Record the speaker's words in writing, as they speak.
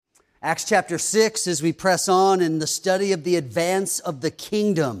Acts chapter 6, as we press on in the study of the advance of the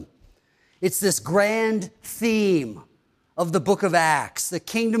kingdom. It's this grand theme of the book of Acts. The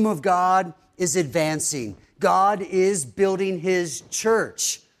kingdom of God is advancing. God is building His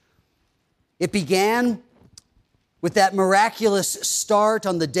church. It began with that miraculous start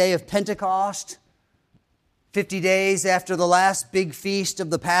on the day of Pentecost, 50 days after the last big feast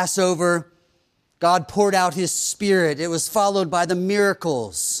of the Passover. God poured out His Spirit. It was followed by the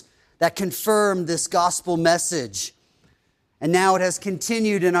miracles that confirmed this gospel message. And now it has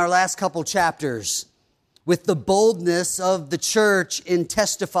continued in our last couple chapters with the boldness of the church in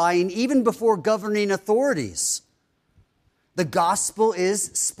testifying even before governing authorities. The gospel is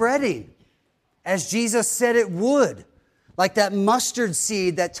spreading, as Jesus said it would. Like that mustard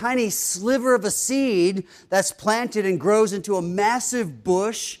seed, that tiny sliver of a seed that's planted and grows into a massive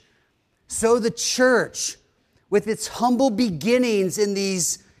bush, so the church, with its humble beginnings in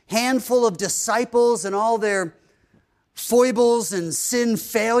these handful of disciples and all their foibles and sin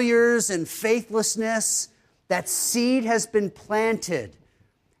failures and faithlessness, that seed has been planted.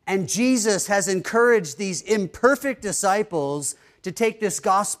 And Jesus has encouraged these imperfect disciples to take this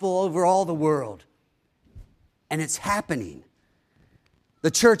gospel over all the world. And it's happening.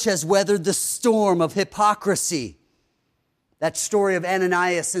 The church has weathered the storm of hypocrisy. That story of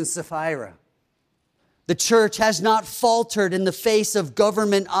Ananias and Sapphira. The church has not faltered in the face of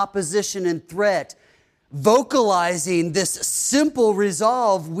government opposition and threat, vocalizing this simple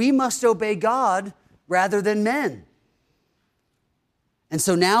resolve: we must obey God rather than men. And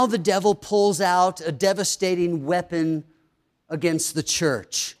so now the devil pulls out a devastating weapon against the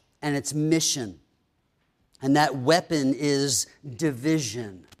church and its mission. And that weapon is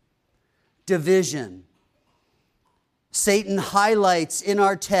division. Division. Satan highlights in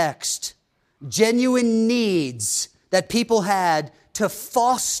our text genuine needs that people had to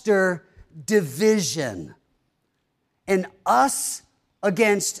foster division. An us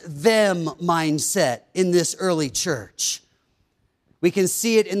against them mindset in this early church. We can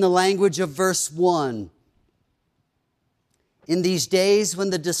see it in the language of verse 1. In these days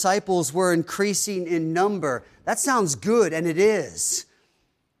when the disciples were increasing in number. That sounds good, and it is.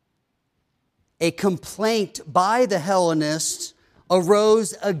 A complaint by the Hellenists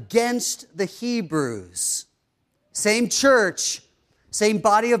arose against the Hebrews. Same church, same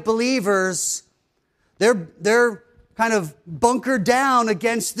body of believers. They're kind of bunkered down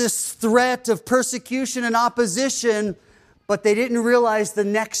against this threat of persecution and opposition, but they didn't realize the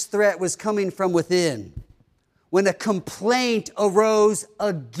next threat was coming from within. When a complaint arose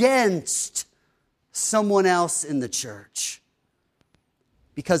against someone else in the church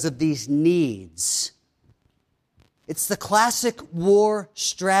because of these needs. It's the classic war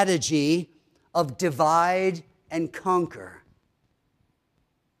strategy of divide and conquer,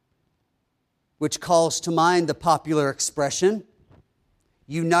 which calls to mind the popular expression,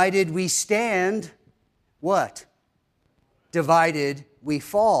 united we stand, what? Divided we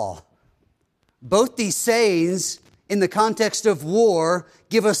fall. Both these sayings, in the context of war,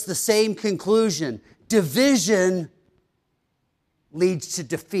 give us the same conclusion. Division leads to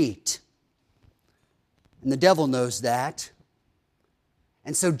defeat. And the devil knows that.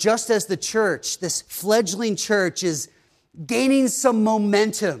 And so just as the church, this fledgling church, is gaining some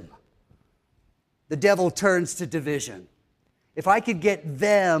momentum, the devil turns to division. If I could get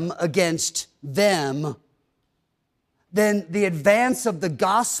them against them, then the advance of the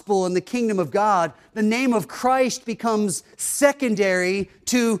gospel and the kingdom of God, the name of Christ becomes secondary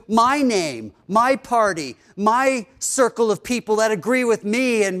to my name, my party, my circle of people that agree with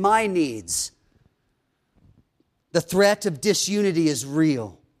me and my needs. The threat of disunity is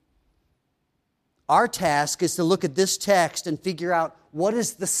real. Our task is to look at this text and figure out what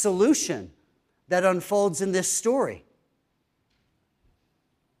is the solution that unfolds in this story.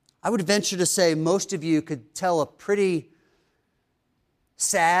 I would venture to say most of you could tell a pretty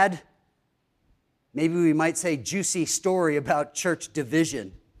sad, maybe we might say juicy story about church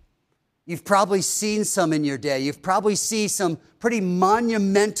division. You've probably seen some in your day. You've probably seen some pretty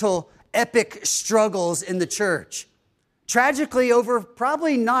monumental, epic struggles in the church. Tragically, over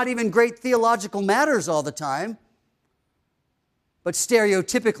probably not even great theological matters all the time. But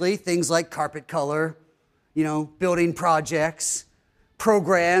stereotypically, things like carpet color, building projects,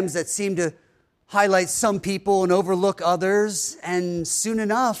 programs that seem to highlight some people and overlook others. And soon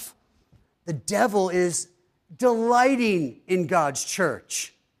enough, the devil is delighting in God's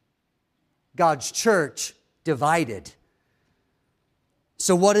church. God's church divided.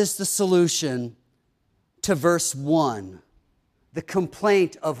 So what is the solution to verse 1? The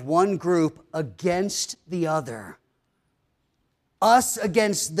complaint of one group against the other. us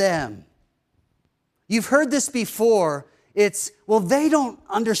against them. You've heard this before. It's, well, they don't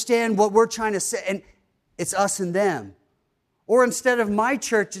understand what we're trying to say, and it's us and them. Or instead of my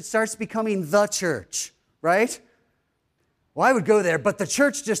church, it starts becoming the church, right? Well, I would go there, but the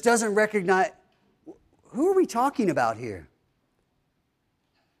church just doesn't recognize. Who are we talking about here?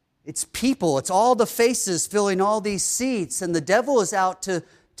 It's people. It's all the faces filling all these seats, and the devil is out to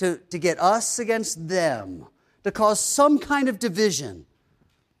get us against them, to cause some kind of division.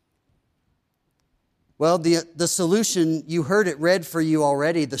 Well, the solution, you heard it read for you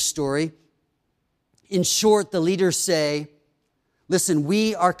already, the story. In short, the leaders say, listen,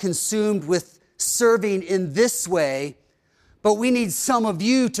 we are consumed with serving in this way, but we need some of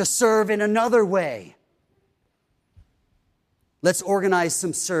you to serve in another way. Let's organize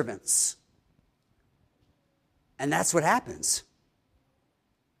some servants. And that's what happens.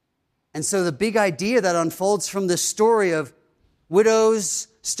 And so the big idea that unfolds from this story of widows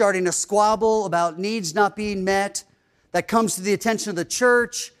starting a squabble about needs not being met, that comes to the attention of the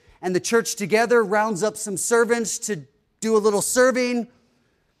church, and the church together rounds up some servants to do a little serving.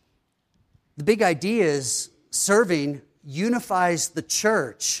 The big idea is serving unifies the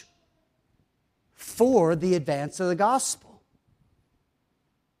church for the advance of the gospel.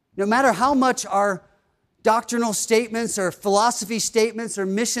 No matter how much our doctrinal statements or philosophy statements or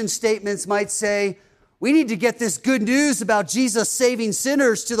mission statements might say, we need to get this good news about Jesus saving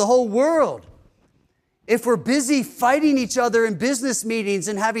sinners to the whole world. If we're busy fighting each other in business meetings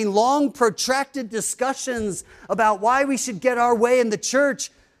and having long, protracted discussions about why we should get our way in the church,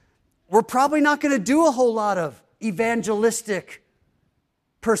 we're probably not going to do a whole lot of evangelistic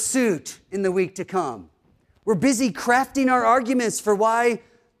pursuit in the week to come. We're busy crafting our arguments for why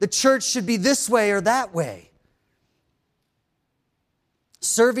the church should be this way or that way.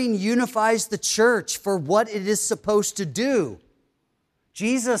 Serving unifies the church for what it is supposed to do.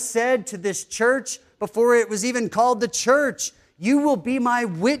 Jesus said to this church, before it was even called the church, you will be my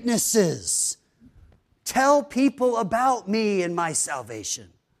witnesses. Tell people about me and my salvation.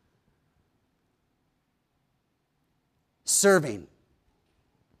 Serving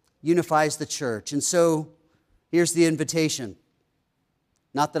unifies the church. And so here's the invitation.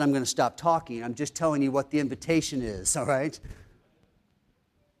 Not that I'm going to stop talking. I'm just telling you what the invitation is, all right?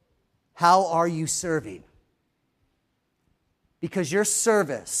 How are you serving? Because your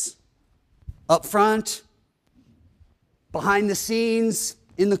service, up front, behind the scenes,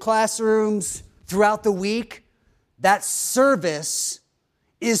 in the classrooms, throughout the week, that service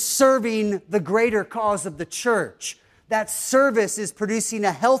is serving the greater cause of the church. That service is producing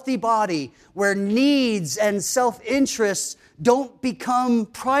a healthy body where needs and self-interests don't become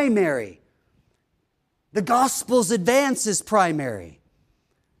primary. The gospel's advance is primary.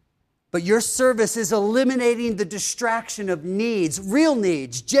 But your service is eliminating the distraction of needs, real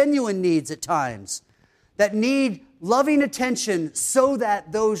needs, genuine needs at times, that need loving attention so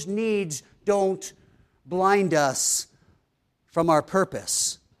that those needs don't blind us from our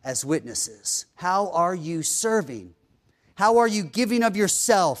purpose as witnesses. How are you serving? How are you giving of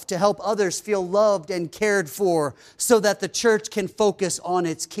yourself to help others feel loved and cared for so that the church can focus on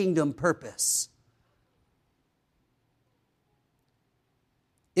its kingdom purpose?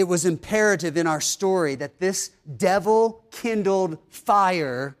 It was imperative in our story that this devil-kindled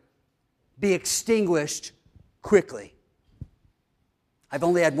fire be extinguished quickly. I've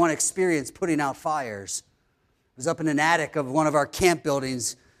only had one experience putting out fires. I was up in an attic of one of our camp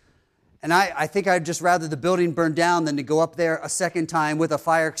buildings, and I think I'd just rather the building burn down than to go up there a second time with a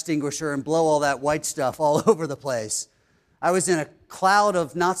fire extinguisher and blow all that white stuff all over the place. I was in a cloud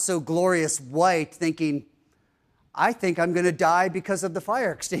of not so glorious white thinking, I think I'm going to die because of the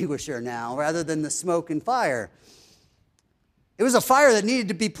fire extinguisher now rather than the smoke and fire. It was a fire that needed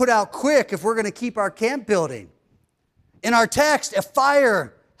to be put out quick if we're going to keep our camp building. In our text, a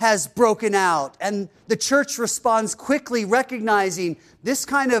fire has broken out and the church responds quickly, recognizing this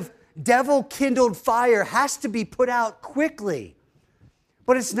kind of devil-kindled fire has to be put out quickly.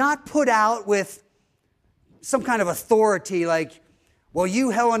 But it's not put out with some kind of authority like, well, you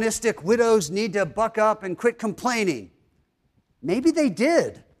Hellenistic widows need to buck up and quit complaining. Maybe they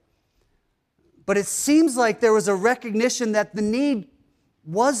did. But it seems like there was a recognition that the need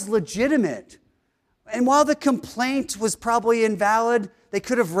was legitimate. And while the complaint was probably invalid, they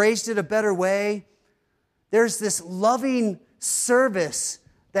could have raised it a better way. There's this loving service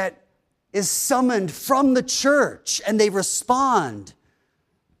that is summoned from the church, and they respond.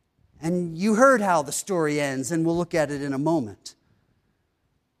 And you heard how the story ends, and we'll look at it in a moment.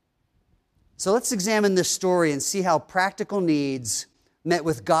 So let's examine this story and see how practical needs met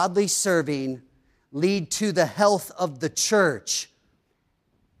with godly serving lead to the health of the church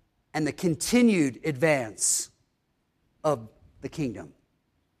and the continued advance of the kingdom.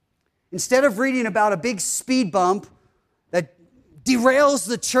 Instead of reading about a big speed bump that derails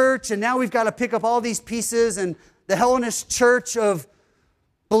the church, and now we've got to pick up all these pieces, and the Hellenist church of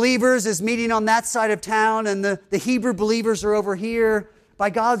believers is meeting on that side of town, and the Hebrew believers are over here. By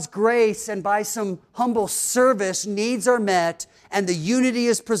God's grace and by some humble service, needs are met, and the unity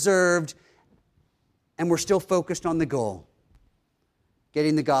is preserved, and we're still focused on the goal,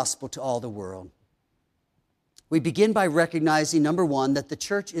 getting the gospel to all the world. We begin by recognizing, number one, that the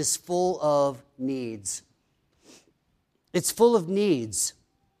church is full of needs. It's full of needs.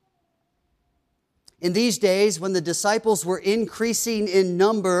 In these days, when the disciples were increasing in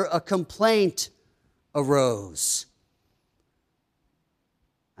number, a complaint arose.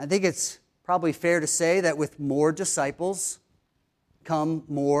 I think it's probably fair to say that with more disciples come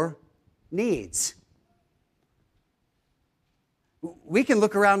more needs. We can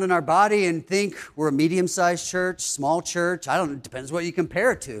look around in our body and think we're a medium-sized church, small church. It depends what you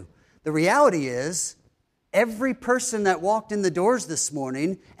compare it to. The reality is, every person that walked in the doors this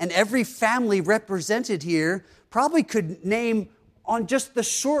morning and every family represented here probably could name on just the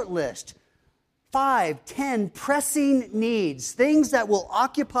short list 5, 10 pressing needs, things that will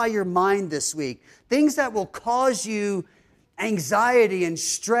occupy your mind this week, things that will cause you anxiety and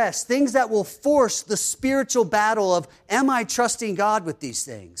stress, things that will force the spiritual battle of, am I trusting God with these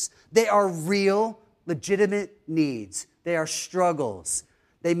things? They are real, legitimate needs. They are struggles.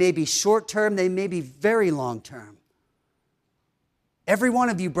 They may be short-term, they may be very long-term. Every one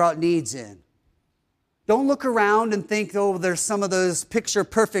of you brought needs in. Don't look around and think, oh, there's some of those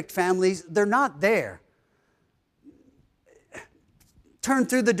picture-perfect families. They're not there. Turn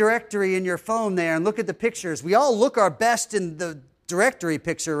through the directory in your phone there and look at the pictures. We all look our best in the directory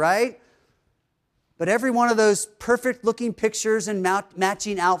picture, right? But every one of those perfect-looking pictures and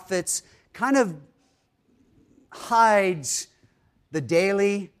matching outfits kind of hides the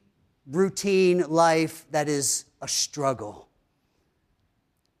daily routine life that is a struggle.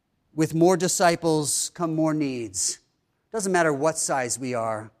 With more disciples come more needs. Doesn't matter what size we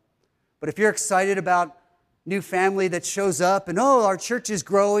are. But if you're excited about new family that shows up and, oh, our church is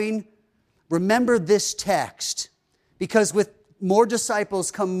growing, remember this text. Because with more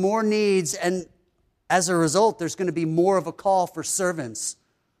disciples come more needs, and as a result, there's going to be more of a call for servants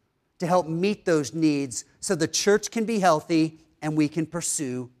to help meet those needs so the church can be healthy and we can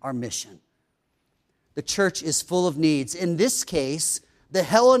pursue our mission. The church is full of needs. In this case, the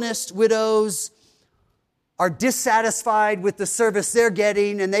Hellenist widows are dissatisfied with the service they're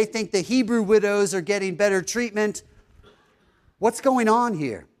getting, and they think the Hebrew widows are getting better treatment. What's going on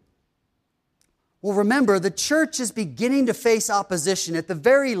here? Well, remember, the church is beginning to face opposition. At the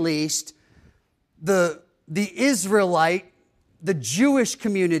very least, the Israelite, the Jewish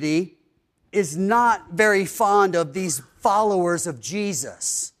community, is not very fond of these followers of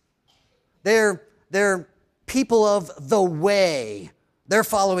Jesus. They're people of the way. They're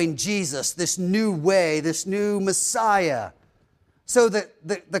following Jesus, this new way, this new Messiah. So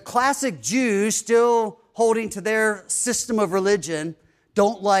the classic Jews, still holding to their system of religion,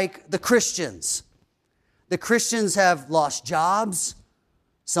 don't like the Christians. The Christians have lost jobs.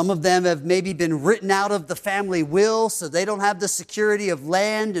 Some of them have maybe been written out of the family will, so they don't have the security of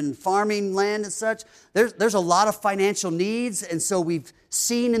land and farming land and such. There's a lot of financial needs, and so we've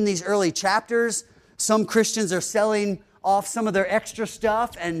seen in these early chapters, some Christians are selling off some of their extra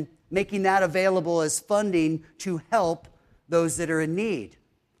stuff and making that available as funding to help those that are in need.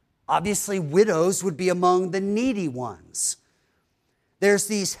 Obviously, widows would be among the needy ones. There's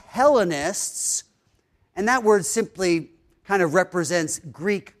these Hellenists, and that word simply kind of represents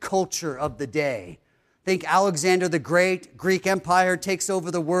Greek culture of the day. Think Alexander the Great, Greek Empire takes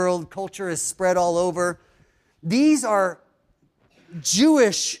over the world, culture is spread all over. These are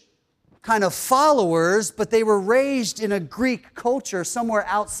Jewish kind of followers, but they were raised in a Greek culture somewhere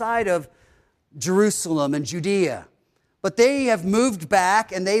outside of Jerusalem and Judea. But they have moved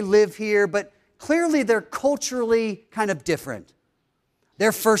back and they live here, but clearly they're culturally kind of different.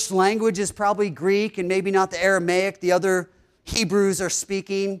 Their first language is probably Greek and maybe not the Aramaic the other Hebrews are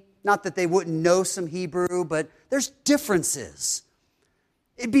speaking. Not that they wouldn't know some Hebrew, but there's differences.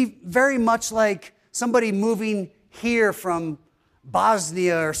 It'd be very much like somebody moving here from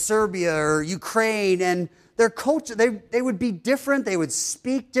Bosnia or Serbia or Ukraine, and their culture, they would be different. They would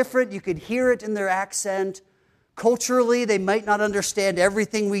speak different. You could hear it in their accent. Culturally, they might not understand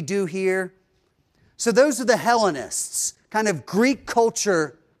everything we do here. So those are the Hellenists, kind of Greek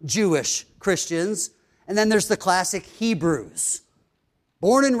culture Jewish Christians. And then there's the classic Hebrews,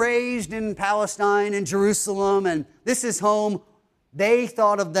 born and raised in Palestine and Jerusalem, and this is home. They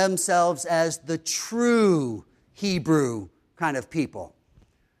thought of themselves as the true Hebrew kind of people.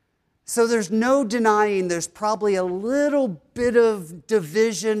 So there's no denying there's probably a little bit of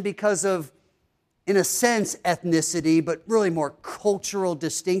division because of, in a sense, ethnicity, but really more cultural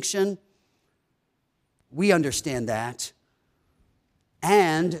distinction. We understand that.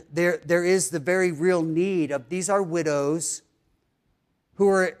 And there is the very real need of these are widows who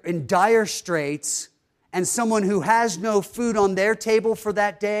are in dire straits, and someone who has no food on their table for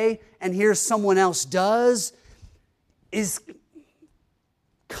that day, and here's someone else does, is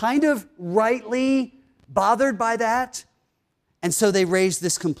kind of rightly bothered by that. And so they raise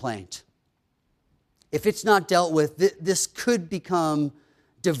this complaint. If it's not dealt with, this could become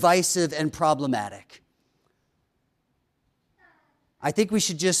divisive and problematic. I think we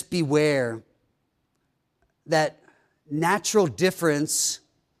should just beware that natural difference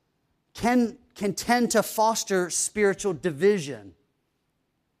can tend to foster spiritual division.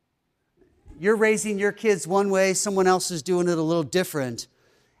 You're raising your kids one way, someone else is doing it a little different.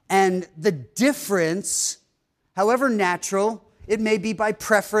 And the difference, however natural, it may be by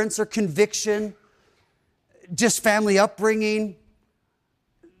preference or conviction, just family upbringing,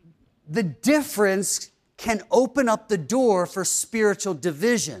 the difference can open up the door for spiritual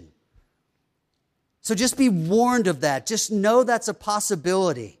division. So just be warned of that. Just know that's a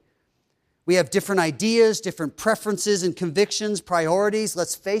possibility. We have different ideas, different preferences and convictions, priorities.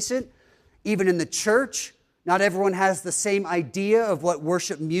 Let's face it, even in the church, not everyone has the same idea of what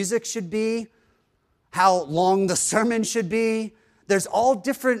worship music should be, how long the sermon should be. There's all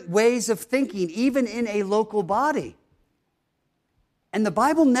different ways of thinking, even in a local body. And the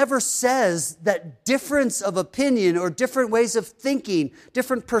Bible never says that difference of opinion or different ways of thinking,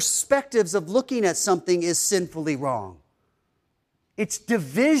 different perspectives of looking at something is sinfully wrong. It's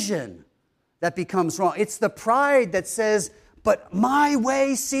division that becomes wrong. It's the pride that says, but my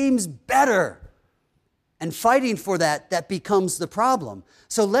way seems better. And fighting for that becomes the problem.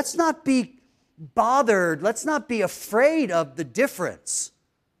 So let's not be bothered. Let's not be afraid of the difference.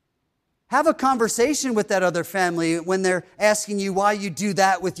 Have a conversation with that other family when they're asking you why you do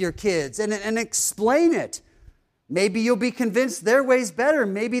that with your kids and explain it. Maybe you'll be convinced their way's better.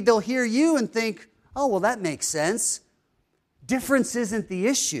 Maybe they'll hear you and think, oh, well, that makes sense. Difference isn't the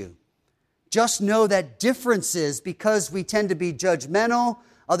issue. Just know that differences, because we tend to be judgmental,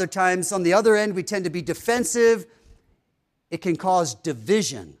 other times on the other end we tend to be defensive, it can cause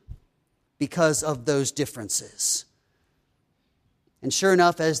division because of those differences. And sure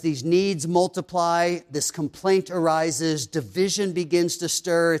enough, as these needs multiply, this complaint arises, division begins to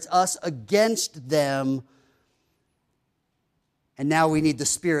stir. It's us against them. And now we need the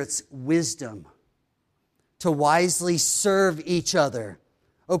Spirit's wisdom to wisely serve each other.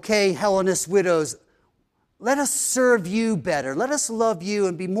 Okay, Hellenist widows, let us serve you better. Let us love you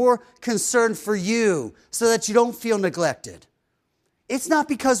and be more concerned for you so that you don't feel neglected. It's not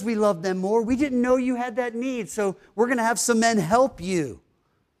because we love them more. We didn't know you had that need, so we're going to have some men help you.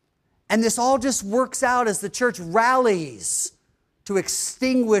 And this all just works out as the church rallies to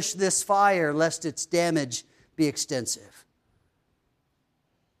extinguish this fire, lest its damage be extensive.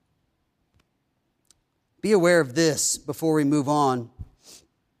 Be aware of this before we move on.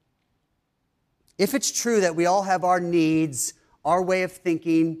 If it's true that we all have our needs, our way of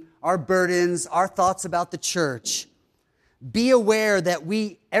thinking, our burdens, our thoughts about the church, be aware that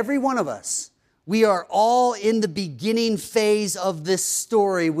every one of us, we are all in the beginning phase of this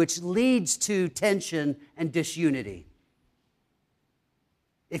story, which leads to tension and disunity.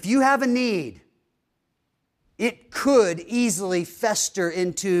 If you have a need, it could easily fester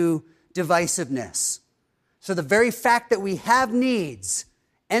into divisiveness. So the very fact that we have needs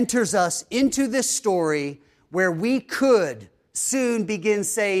enters us into this story where we could soon begin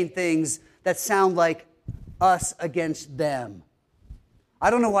saying things that sound like us against them. I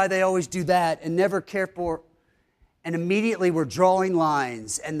don't know why they always do that and never care for, and immediately we're drawing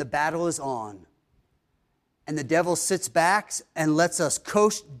lines and the battle is on. And the devil sits back and lets us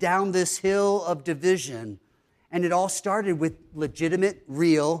coast down this hill of division. And it all started with legitimate,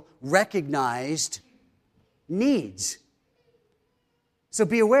 real, recognized needs. So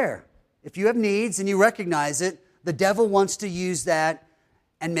be aware. If you have needs and you recognize it, the devil wants to use that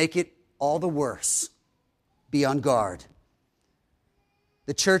and make it all the worse. Be on guard.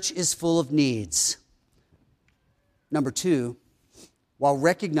 The church is full of needs. Number two, while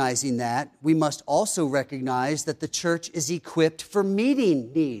recognizing that, we must also recognize that the church is equipped for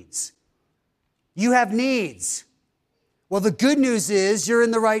meeting needs. You have needs. Well, the good news is you're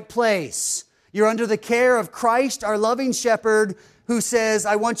in the right place. You're under the care of Christ, our loving shepherd, who says,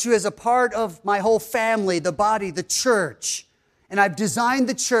 I want you as a part of my whole family, the body, the church. And I've designed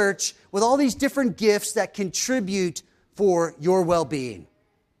the church with all these different gifts that contribute for your well-being.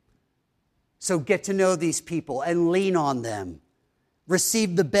 So get to know these people and lean on them.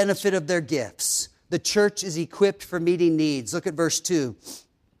 Receive the benefit of their gifts. The church is equipped for meeting needs. Look at verse 2.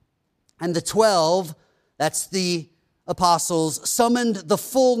 And the 12, that's the apostles, summoned the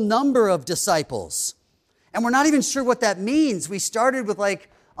full number of disciples. And we're not even sure what that means. We started with like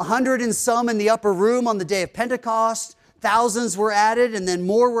 100 and some in the upper room on the day of Pentecost. Thousands were added, and then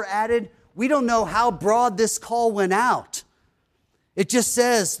more were added. We don't know how broad this call went out. It just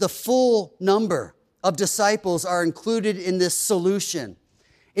says the full number of disciples are included in this solution.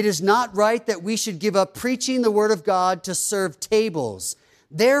 It is not right that we should give up preaching the word of God to serve tables.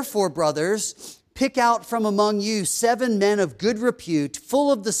 Therefore, brothers, pick out from among you 7 men of good repute,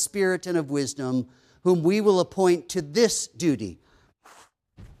 full of the Spirit and of wisdom, whom we will appoint to this duty.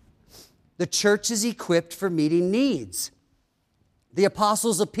 The church is equipped for meeting needs. The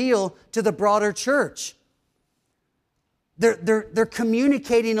apostles appeal to the broader church. They're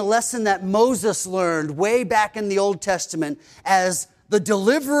communicating a lesson that Moses learned way back in the Old Testament. As the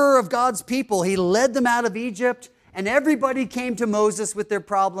deliverer of God's people, he led them out of Egypt, and everybody came to Moses with their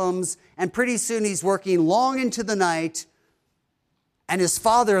problems, and pretty soon he's working long into the night, and his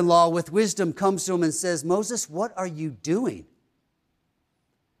father-in-law with wisdom comes to him and says, Moses, what are you doing?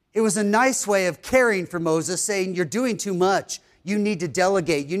 It was a nice way of caring for Moses, saying, you're doing too much. You need to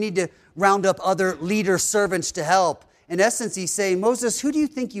delegate. You need to round up other leader servants to help. In essence, he's saying, Moses, who do you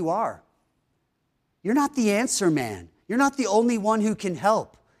think you are? You're not the answer man. You're not the only one who can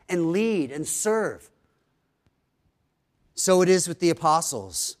help and lead and serve. So it is with the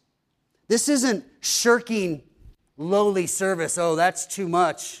apostles. This isn't shirking lowly service. Oh, that's too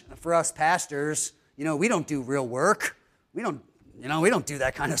much for us pastors. We don't do real work. We don't do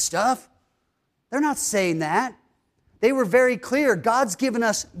that kind of stuff. They're not saying that. They were very clear. God's given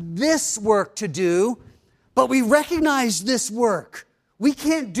us this work to do, but we recognize this work. We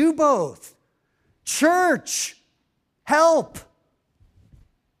can't do both. Church, help.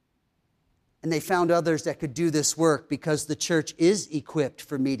 And they found others that could do this work because the church is equipped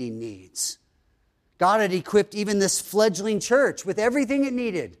for meeting needs. God had equipped even this fledgling church with everything it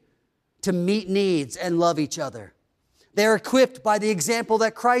needed to meet needs and love each other. They're equipped by the example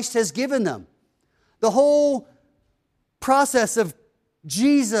that Christ has given them. The whole process of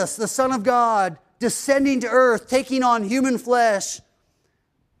Jesus, the Son of God, descending to earth, taking on human flesh,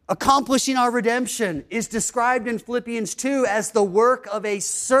 accomplishing our redemption, is described in Philippians 2 as the work of a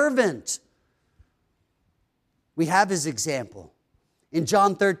servant. We have his example. In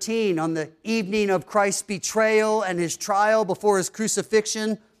John 13, on the evening of Christ's betrayal and his trial before his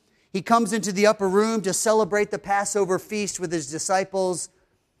crucifixion, he comes into the upper room to celebrate the Passover feast with his disciples.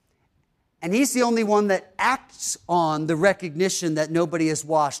 And he's the only one that acts on the recognition that nobody has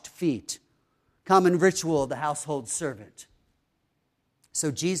washed feet. Common ritual of the household servant.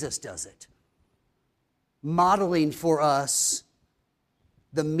 So Jesus does it, modeling for us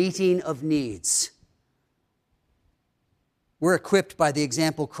the meeting of needs. We're equipped by the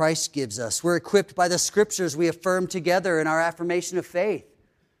example Christ gives us. We're equipped by the scriptures we affirm together in our affirmation of faith.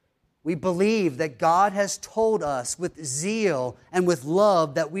 We believe that God has told us with zeal and with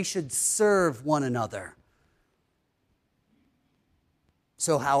love that we should serve one another.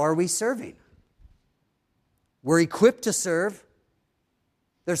 So how are we serving? We're equipped to serve.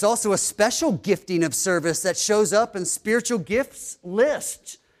 There's also a special gifting of service that shows up in spiritual gifts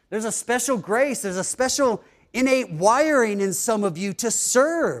list. There's a special grace. There's a special innate wiring in some of you to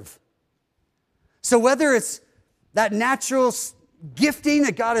serve. So whether it's that natural gifting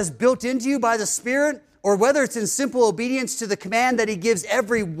that God has built into you by the Spirit, or whether it's in simple obedience to the command that He gives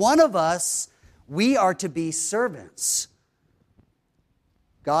every one of us, we are to be servants.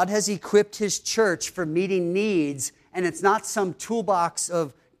 God has equipped His church for meeting needs, and it's not some toolbox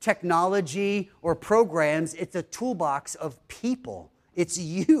of technology or programs. It's a toolbox of people. It's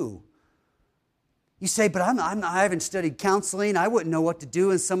you. You say, but I haven't studied counseling. I wouldn't know what to do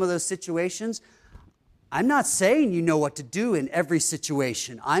in some of those situations. I'm not saying you know what to do in every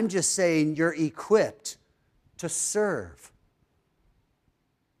situation. I'm just saying you're equipped to serve.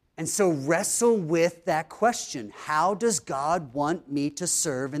 And so wrestle with that question. How does God want me to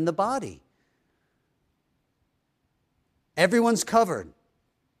serve in the body? Everyone's covered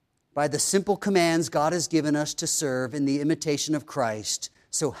by the simple commands God has given us to serve in the imitation of Christ.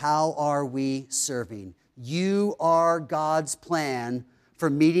 So how are we serving? You are God's plan for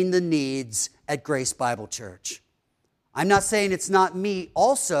meeting the needs at Grace Bible Church. I'm not saying it's not me.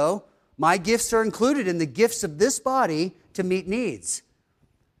 Also, my gifts are included in the gifts of this body to meet needs.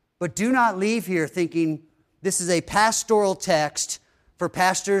 But do not leave here thinking, This is a pastoral text for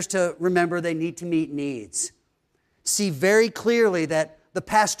pastors to remember they need to meet needs. See very clearly that the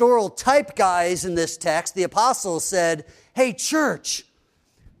pastoral type guys in this text, the apostles, said, hey, church,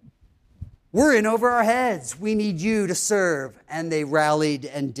 we're in over our heads. We need you to serve. And they rallied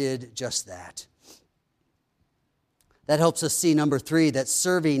and did just that. That helps us see, number 3, that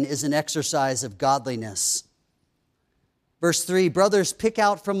serving is an exercise of godliness. Verse 3, brothers, pick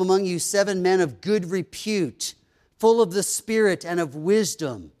out from among you 7 men of good repute, full of the Spirit and of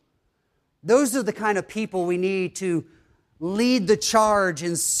wisdom. Those are the kind of people we need to lead the charge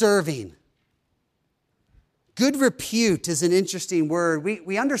in serving. Good repute is an interesting word.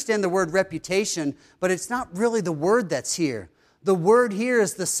 We understand the word reputation, but it's not really the word that's here. The word here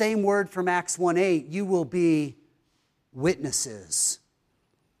is the same word from Acts 1:8. You will be witnesses.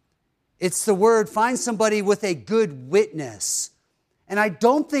 It's the word, find somebody with a good witness. And I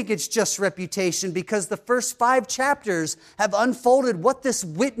don't think it's just reputation, because the first 5 chapters have unfolded what this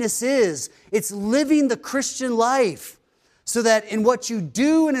witness is. It's living the Christian life so that in what you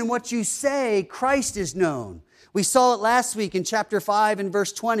do and in what you say, Christ is known. We saw it last week in chapter 5 and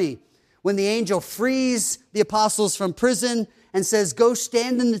verse 20, when the angel frees the apostles from prison and says, go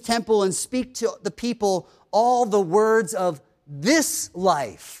stand in the temple and speak to the people all the words of this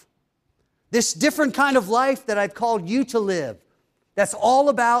life, this different kind of life that I've called you to live. That's all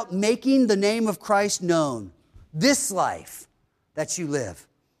about making the name of Christ known. This life that you live.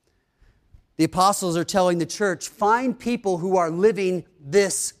 The apostles are telling the church, find people who are living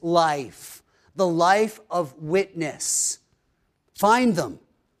this life, the life of witness. Find them.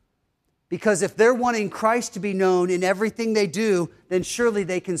 Because if they're wanting Christ to be known in everything they do, then surely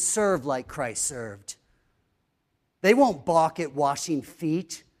they can serve like Christ served. They won't balk at washing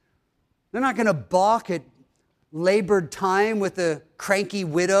feet. They're not going to balk at labored time with a cranky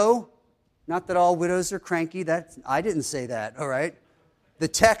widow. Not that all widows are cranky. I didn't say that, all right? The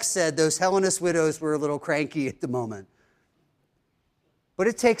text said those Hellenist widows were a little cranky at the moment. But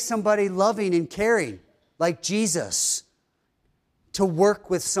it takes somebody loving and caring, like Jesus, to work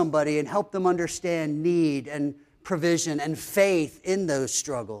with somebody and help them understand need and provision and faith in those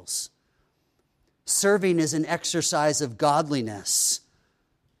struggles. Serving is an exercise of godliness.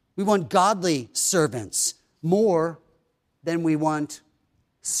 We want godly servants more than we want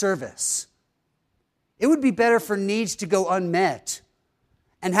service. It would be better for needs to go unmet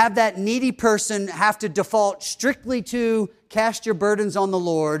and have that needy person have to default strictly to cast your burdens on the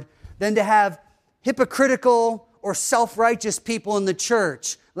Lord than to have hypocritical or self-righteous people in the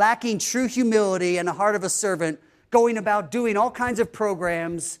church lacking true humility and a heart of a servant going about doing all kinds of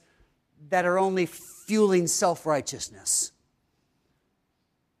programs that are only fueling self-righteousness.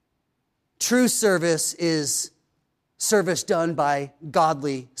 True service is service done by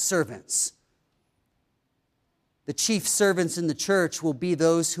godly servants. The chief servants in the church will be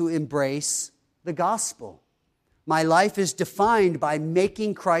those who embrace the gospel. My life is defined by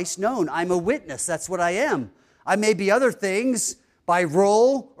making Christ known. I'm a witness. That's what I am. I may be other things by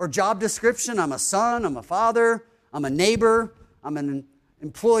role or job description. I'm a son, I'm a father, I'm a neighbor, I'm an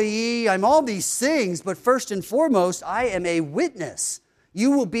employee. I'm all these things, but first and foremost, I am a witness.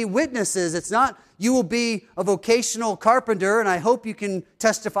 You will be witnesses. It's not you will be a vocational carpenter, and I hope you can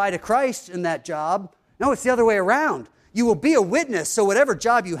testify to Christ in that job. No, it's the other way around. You will be a witness, so whatever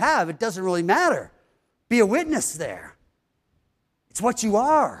job you have, it doesn't really matter. Be a witness there. It's what you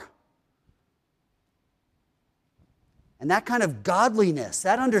are. And that kind of godliness,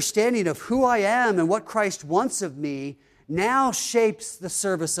 that understanding of who I am and what Christ wants of me, now shapes the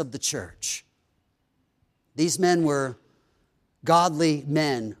service of the church. These men were godly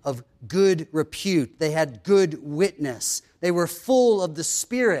men of good repute. They had good witness. They were full of the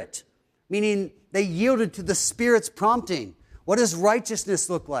Spirit, meaning they yielded to the Spirit's prompting. What does righteousness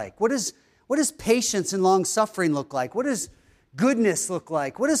look like? What does patience and long-suffering look like? What does goodness look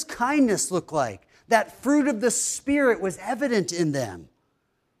like? What does kindness look like? That fruit of the Spirit was evident in them.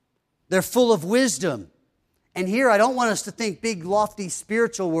 They're full of wisdom. And here, I don't want us to think big, lofty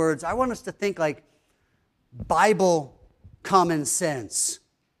spiritual words. I want us to think like Bible common sense.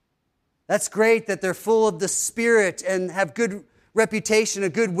 That's great that they're full of the Spirit and have good reputation, a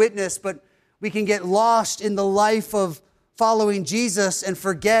good witness, but we can get lost in the life of following Jesus and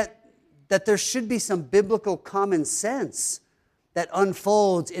forget that there should be some biblical common sense that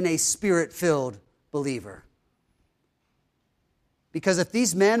unfolds in a Spirit-filled believer. Because if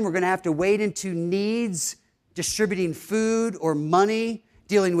these men were going to have to wade into needs, distributing food or money,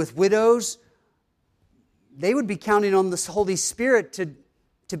 dealing with widows, they would be counting on the Holy Spirit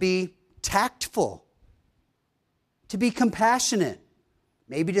to be tactful, to be compassionate,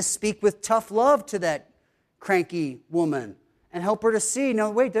 maybe to speak with tough love to that cranky woman and help her to see, no,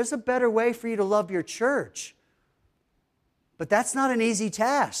 wait, there's a better way for you to love your church. But that's not an easy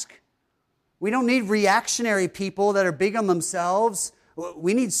task. We don't need reactionary people that are big on themselves.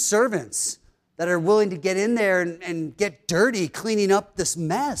 We need servants that are willing to get in there and get dirty cleaning up this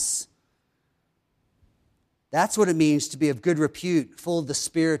mess. That's what it means to be of good repute, full of the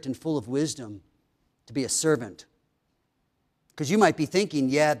Spirit and full of wisdom, to be a servant. Because you might be thinking,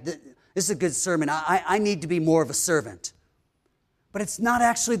 yeah, this is a good sermon. I need to be more of a servant. But it's not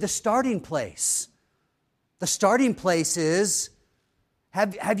actually the starting place. The starting place is,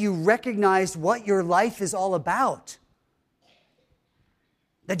 have you recognized what your life is all about?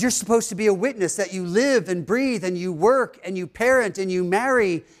 That you're supposed to be a witness, that you live and breathe and you work and you parent and you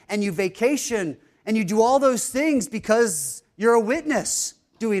marry and you vacation and you do all those things because you're a witness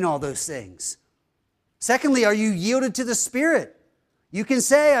doing all those things. Secondly, are you yielded to the Spirit? You can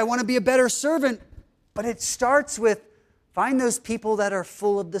say, I want to be a better servant, but it starts with find those people that are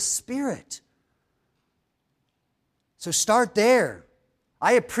full of the Spirit. So start there.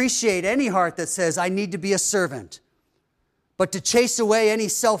 I appreciate any heart that says, I need to be a servant. But to chase away any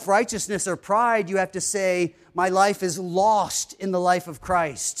self-righteousness or pride, you have to say, my life is lost in the life of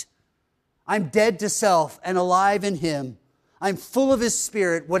Christ. I'm dead to self and alive in Him. I'm full of His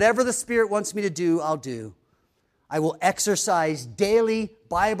Spirit. Whatever the Spirit wants me to do, I'll do. I will exercise daily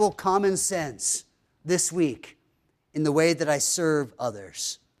Bible common sense this week in the way that I serve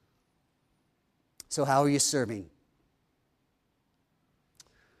others. So how are you serving?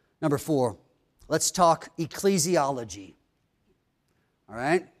 Number 4, let's talk ecclesiology. All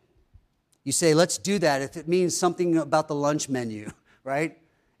right? You say, let's do that if it means something about the lunch menu, right?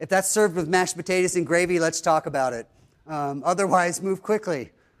 If that's served with mashed potatoes and gravy, let's talk about it. Otherwise, move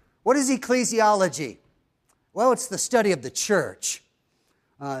quickly. What is ecclesiology? Well, it's the study of the church.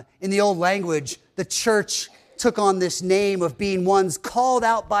 In the old language, the church took on this name of being ones called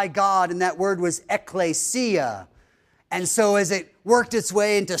out by God, and that word was ecclesia. And so as it worked its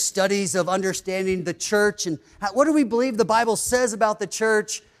way into studies of understanding the church and what do we believe the Bible says about the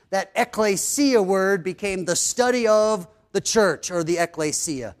church, that ecclesia word became the study of the church or the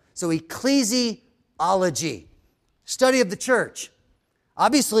ecclesia. So ecclesiology, study of the church.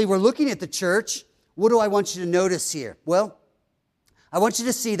 Obviously, we're looking at the church. What do I want you to notice here? Well, I want you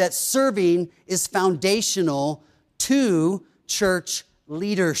to see that serving is foundational to church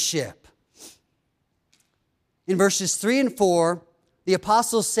leadership. In verses 3 and 4, the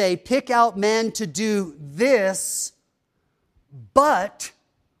apostles say, pick out men to do this, but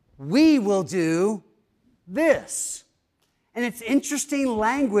we will do this. And it's interesting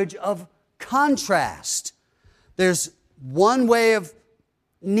language of contrast. There's one way of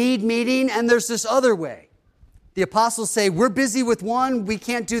need meeting, and there's this other way. The apostles say, we're busy with one, we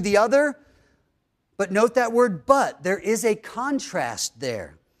can't do the other. But note that word but. There is a contrast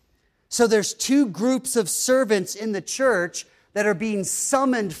there. So there's two groups of servants in the church that are being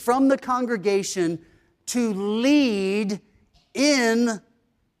summoned from the congregation to lead in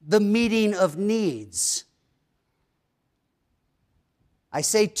the meeting of needs. I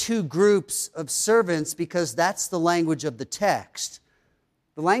say two groups of servants because that's the language of the text.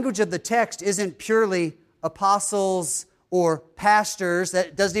 The language of the text isn't purely apostles or pastors.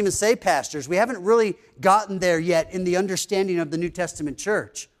 That doesn't even say pastors. We haven't really gotten there yet in the understanding of the New Testament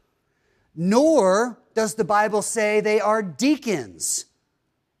church. Nor does the Bible say they are deacons.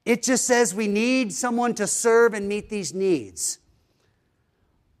 It just says we need someone to serve and meet these needs.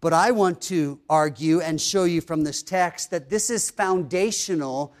 But I want to argue and show you from this text that this is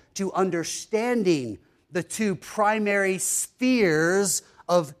foundational to understanding the two primary spheres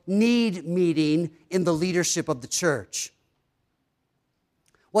of need meeting in the leadership of the church.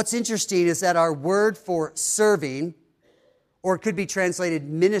 What's interesting is that our word for serving, or it could be translated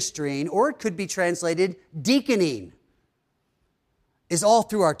ministering, or it could be translated deaconing, is all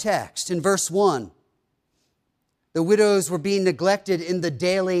through our text. In verse 1, the widows were being neglected in the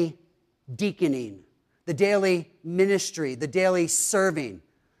daily deaconing, the daily ministry, the daily serving.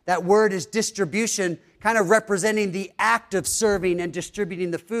 That word is distribution, kind of representing the act of serving and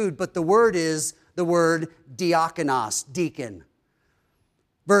distributing the food, but the word is the word diakonos, deacon.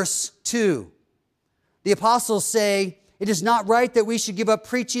 Verse 2, the apostles say, it is not right that we should give up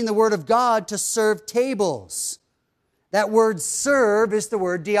preaching the word of God to serve tables. That word serve is the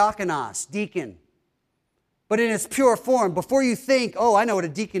word diakonos, deacon. But in its pure form, before you think, oh, I know what a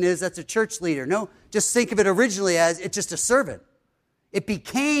deacon is, that's a church leader. No, just think of it originally as it's just a servant. It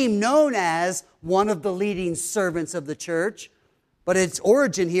became known as one of the leading servants of the church. But its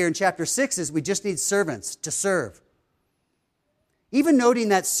origin here in chapter 6 is we just need servants to serve. Even noting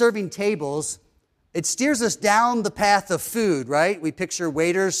that serving tables, It steers us down the path of food, right? We picture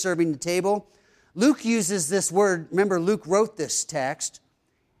waiters serving the table. Luke uses this word. Remember, Luke wrote this text.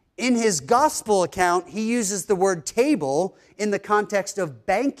 In his gospel account, he uses the word table in the context of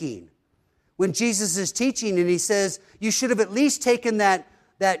banking. When Jesus is teaching and he says, you should have at least taken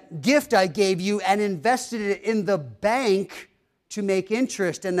that gift I gave you and invested it in the bank to make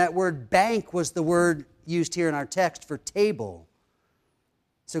interest. And that word bank was the word used here in our text for table.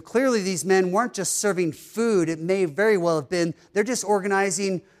 So clearly these men weren't just serving food. It may very well have been, they're just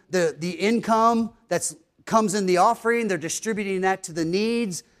organizing the income that comes in the offering. They're distributing that to the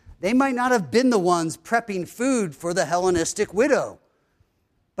needs. They might not have been the ones prepping food for the Hellenistic widow,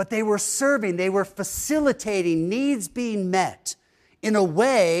 but they were serving, they were facilitating needs being met in a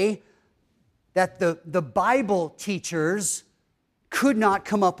way that the Bible teachers could not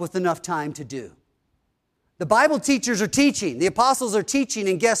come up with enough time to do. The Bible teachers are teaching, the apostles are teaching,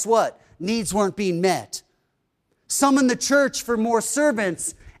 and guess what? Needs weren't being met. Summon the church for more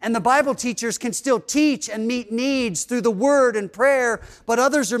servants, and the Bible teachers can still teach and meet needs through the word and prayer, but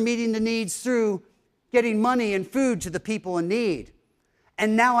others are meeting the needs through getting money and food to the people in need.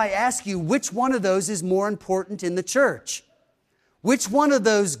 And now I ask you, which one of those is more important in the church? Which one of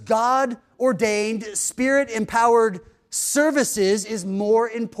those God-ordained, Spirit-empowered services is more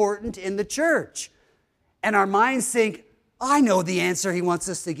important in the church? And our minds think, I know the answer he wants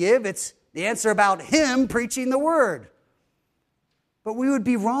us to give. It's the answer about him preaching the word. But we would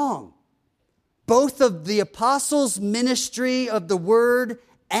be wrong. Both of the apostles' ministry of the word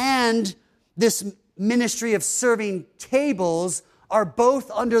and this ministry of serving tables are both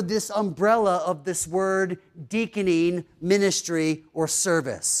under this umbrella of this word deaconing, ministry, or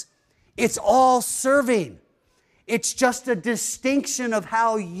service. It's all serving. It's just a distinction of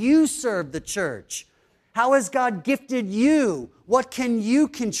how you serve the church. How has God gifted you? What can you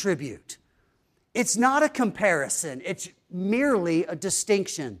contribute? It's not a comparison. It's merely a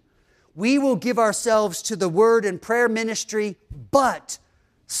distinction. We will give ourselves to the word and prayer ministry, but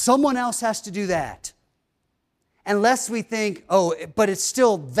someone else has to do that. Unless we think, oh, but it's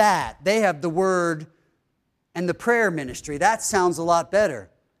still that. They have the word and the prayer ministry. That sounds a lot better.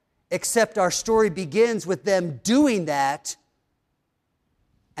 Except our story begins with them doing that,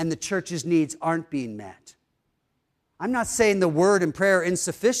 and the church's needs aren't being met. I'm not saying the word and prayer are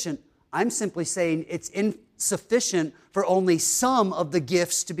insufficient. I'm simply saying it's insufficient for only some of the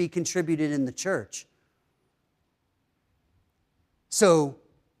gifts to be contributed in the church. So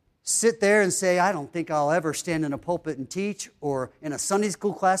sit there and say, I don't think I'll ever stand in a pulpit and teach, or in a Sunday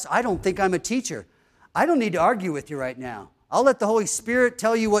school class, I don't think I'm a teacher. I don't need to argue with you right now. I'll let the Holy Spirit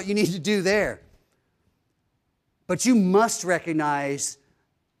tell you what you need to do there. But you must recognize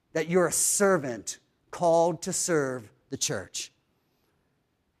that you're a servant called to serve the church.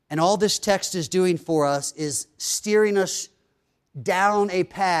 And all this text is doing for us is steering us down a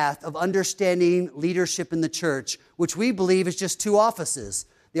path of understanding leadership in the church, which we believe is just two offices,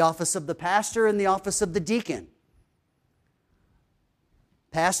 the office of the pastor and the office of the deacon.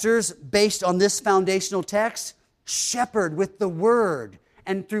 Pastors, based on this foundational text, shepherd with the word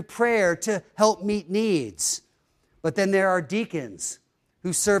and through prayer to help meet needs. But then there are deacons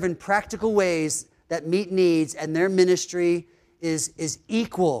who serve in practical ways that meet needs, and their ministry is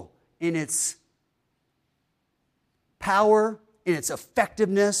equal in its power, in its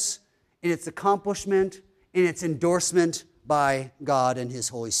effectiveness, in its accomplishment, in its endorsement by God and His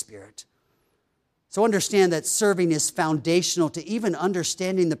Holy Spirit. So understand that serving is foundational to even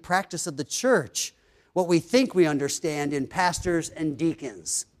understanding the practice of the church, what we think we understand in pastors and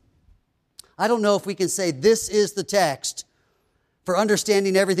deacons. I don't know if we can say this is the text for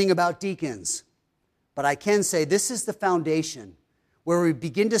understanding everything about deacons, but I can say this is the foundation where we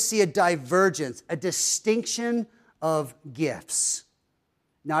begin to see a divergence, a distinction of gifts.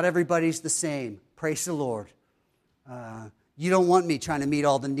 Not everybody's the same. Praise the Lord. You don't want me trying to meet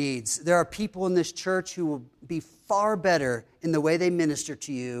all the needs. There are people in this church who will be far better in the way they minister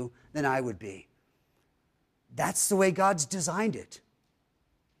to you than I would be. That's the way God's designed it.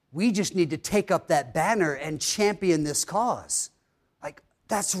 We just need to take up that banner and champion this cause. Like,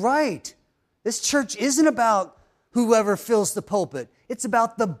 that's right. This church isn't about whoever fills the pulpit. It's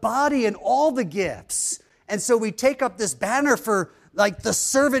about the body and all the gifts. And so we take up this banner for like the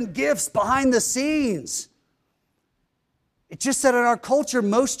servant gifts behind the scenes. It's just that in our culture,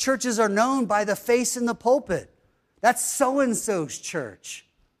 most churches are known by the face in the pulpit. That's so-and-so's church.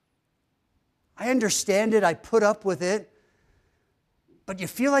 I understand it. I put up with it. But you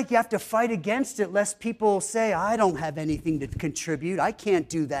feel like you have to fight against it lest people say, I don't have anything to contribute. I can't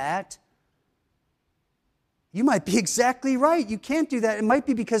do that. You might be exactly right. You can't do that. It might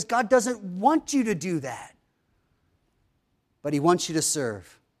be because God doesn't want you to do that. But He wants you to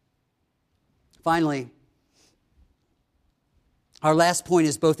serve. Finally, our last point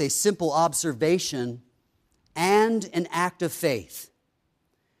is both a simple observation and an act of faith.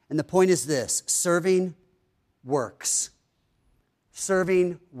 And the point is this: serving works.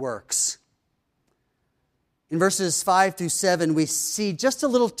 Serving works. In verses 5 through 7, we see just a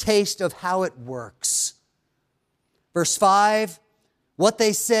little taste of how it works. Verse 5, what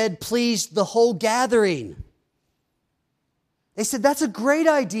they said pleased the whole gathering. They said, that's a great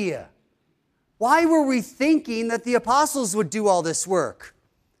idea. Why were we thinking that the apostles would do all this work?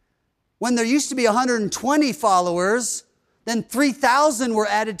 When there used to be 120 followers, then 3,000 were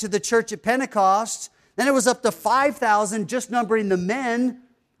added to the church at Pentecost. Then it was up to 5,000, just numbering the men.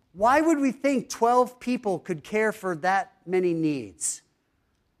 Why would we think 12 people could care for that many needs?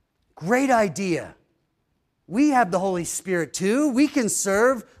 Great idea. We have the Holy Spirit too. We can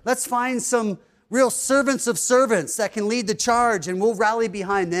serve. Let's find some real servants of servants that can lead the charge, and we'll rally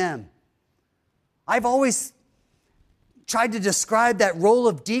behind them. I've always tried to describe that role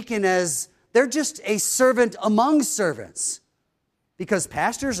of deacon as they're just a servant among servants, because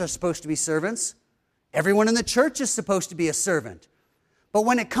pastors are supposed to be servants. Everyone in the church is supposed to be a servant. But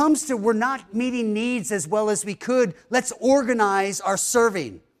when it comes to we're not meeting needs as well as we could, let's organize our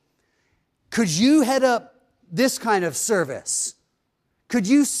serving. Could you head up this kind of service? Could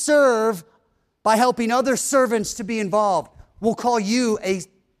you serve by helping other servants to be involved? We'll call you a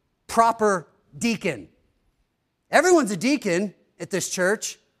proper deacon. Everyone's a deacon at this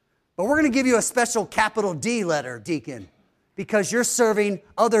church, but we're going to give you a special capital D letter, deacon, because you're serving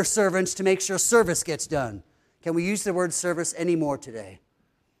other servants to make sure service gets done. Can we use the word service anymore today?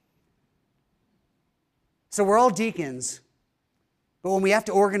 So we're all deacons, but when we have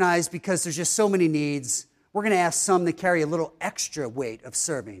to organize because there's just so many needs, we're going to ask some to carry a little extra weight of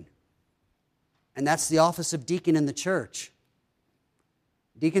serving. And that's the office of deacon in the church.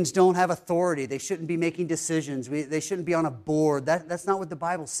 Deacons don't have authority. They shouldn't be making decisions. They shouldn't be on a board. That's not what the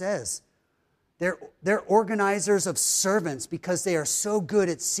Bible says. They're organizers of servants because they are so good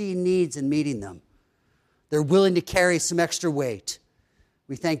at seeing needs and meeting them. They're willing to carry some extra weight.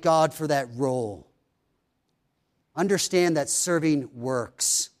 We thank God for that role. Understand that serving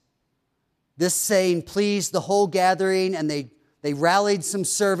works. This saying pleased the whole gathering, and they rallied some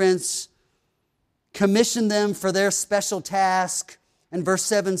servants, commissioned them for their special task. And verse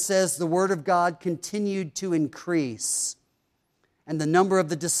 7 says, the word of God continued to increase, and the number of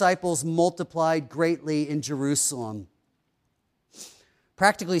the disciples multiplied greatly in Jerusalem.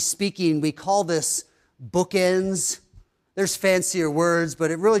 Practically speaking, we call this bookends. There's fancier words, but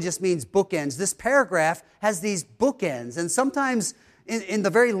it really just means bookends. This paragraph has these bookends, and sometimes in the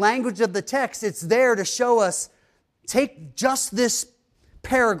very language of the text, it's there to show us, take just this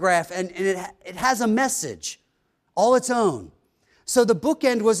paragraph, and it has a message all its own. So the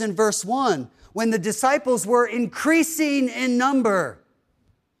bookend was in verse 1, when the disciples were increasing in number.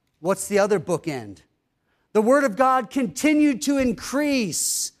 What's the other bookend? The word of God continued to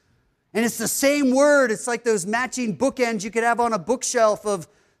increase. And it's the same word. It's like those matching bookends you could have on a bookshelf of,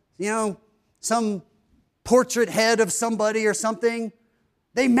 some portrait head of somebody or something.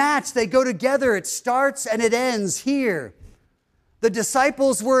 They match, they go together. It starts and it ends here. The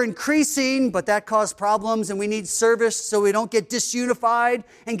disciples were increasing, but that caused problems, and we need service so we don't get disunified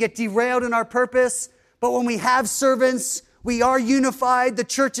and get derailed in our purpose. But when we have servants, we are unified. The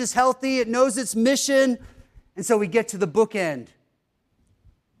church is healthy. It knows its mission. And so we get to the bookend.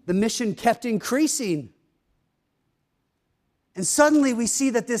 The mission kept increasing. And suddenly we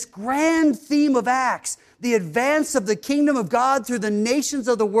see that this grand theme of Acts, the advance of the kingdom of God through the nations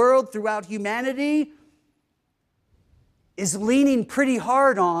of the world, throughout humanity, is leaning pretty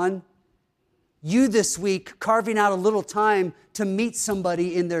hard on you this week carving out a little time to meet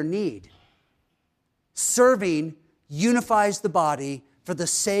somebody in their need. Serving unifies the body for the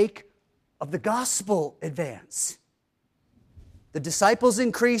sake of the gospel advance. The disciples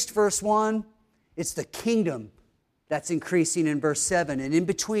increased, verse 1. It's the kingdom that's increasing in verse 7. And in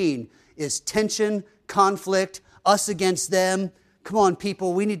between is tension, conflict, us against them. Come on,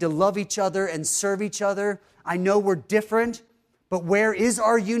 people, we need to love each other and serve each other. I know we're different, but where is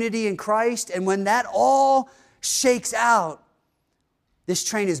our unity in Christ? And when that all shakes out, this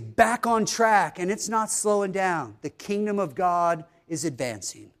train is back on track and it's not slowing down. The kingdom of God is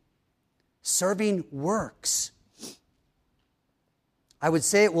advancing. Serving works. I would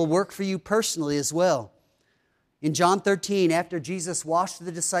say it will work for you personally as well. In John 13, after Jesus washed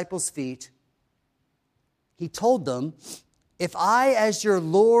the disciples' feet, he told them, if I, as your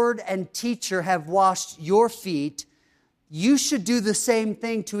Lord and teacher, have washed your feet, you should do the same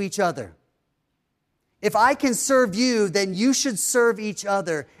thing to each other. If I can serve you, then you should serve each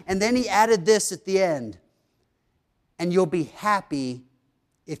other. And then he added this at the end, and you'll be happy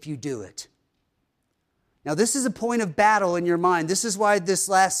if you do it. Now, this is a point of battle in your mind. This is why this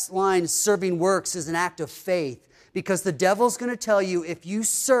last line, serving works, is an act of faith. Because the devil's going to tell you, if you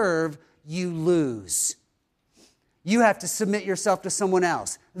serve, you lose. You have to submit yourself to someone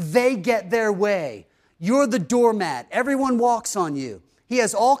else. They get their way. You're the doormat. Everyone walks on you. He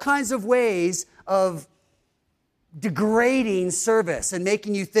has all kinds of ways of degrading service and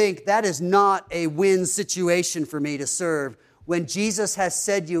making you think that is not a win situation for me to serve, when Jesus has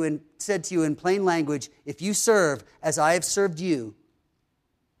said to you in plain language, if you serve as I have served you,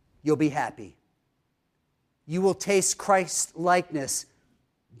 you'll be happy. You will taste Christ's likeness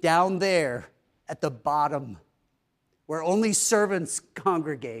down there at the bottom, where only servants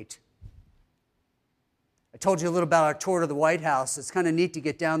congregate. I told you a little about our tour to the White House. It's kind of neat to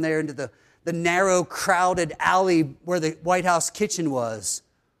get down there into the narrow, crowded alley where the White House kitchen was,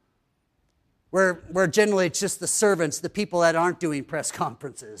 where generally it's just the servants, the people that aren't doing press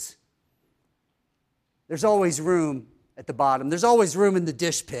conferences. There's always room at the bottom. There's always room in the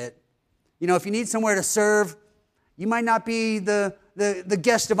dish pit. You know, if you need somewhere to serve, you might not be the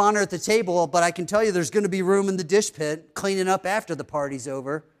guest of honor at the table, but I can tell you there's going to be room in the dish pit, cleaning up after the party's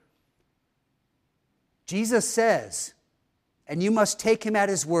over. Jesus says, and you must take him at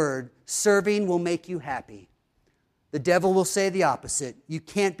his word, serving will make you happy. The devil will say the opposite. You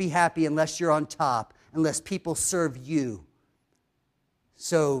can't be happy unless you're on top, unless people serve you.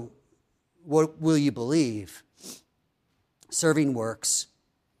 So what will you believe? Serving works.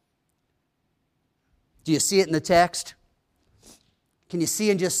 Do you see it in the text? Can you see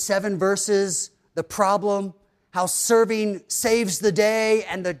in just 7 verses the problem? How serving saves the day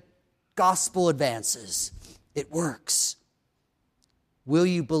and the gospel advances. It works. Will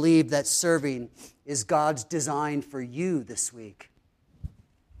you believe that serving is God's design for you this week?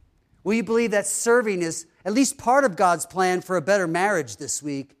 Will you believe that serving is at least part of God's plan for a better marriage this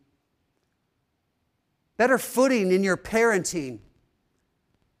week? Better footing in your parenting.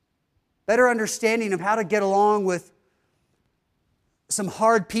 Better understanding of how to get along with some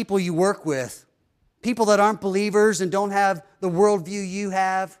hard people you work with. People that aren't believers and don't have the worldview you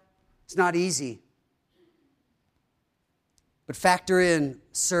have. It's not easy. But factor in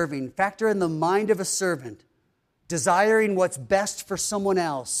serving. Factor in the mind of a servant, desiring what's best for someone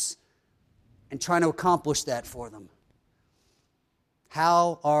else and trying to accomplish that for them.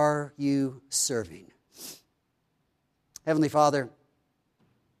 How are you serving? Heavenly Father,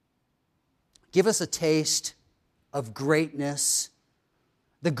 give us a taste of greatness,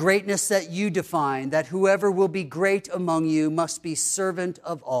 the greatness that you define, that whoever will be great among you must be servant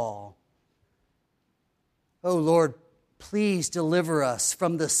of all. Oh Lord, please deliver us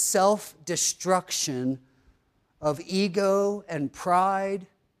from the self-destruction of ego and pride,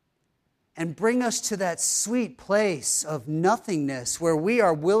 and bring us to that sweet place of nothingness where we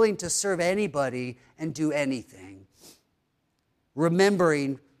are willing to serve anybody and do anything.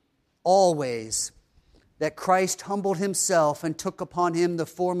 Remembering always that Christ humbled himself and took upon him the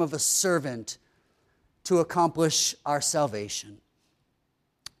form of a servant to accomplish our salvation.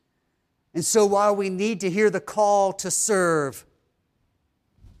 And so while we need to hear the call to serve,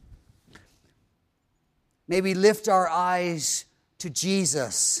 may we lift our eyes to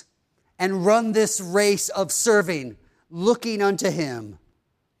Jesus and run this race of serving, looking unto him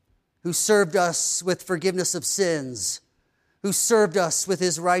who served us with forgiveness of sins, who served us with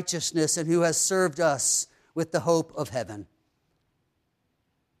his righteousness, and who has served us with the hope of heaven.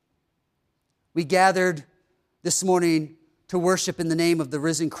 We gathered this morning to worship in the name of the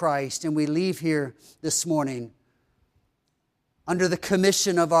risen Christ, and we leave here this morning under the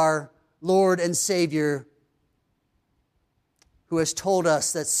commission of our Lord and Savior, who has told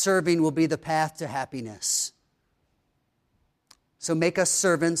us that serving will be the path to happiness. So make us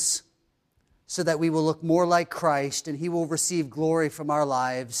servants so that we will look more like Christ and he will receive glory from our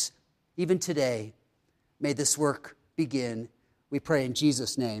lives. Even today, may this work begin. We pray in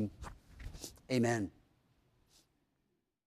Jesus' name. Amen.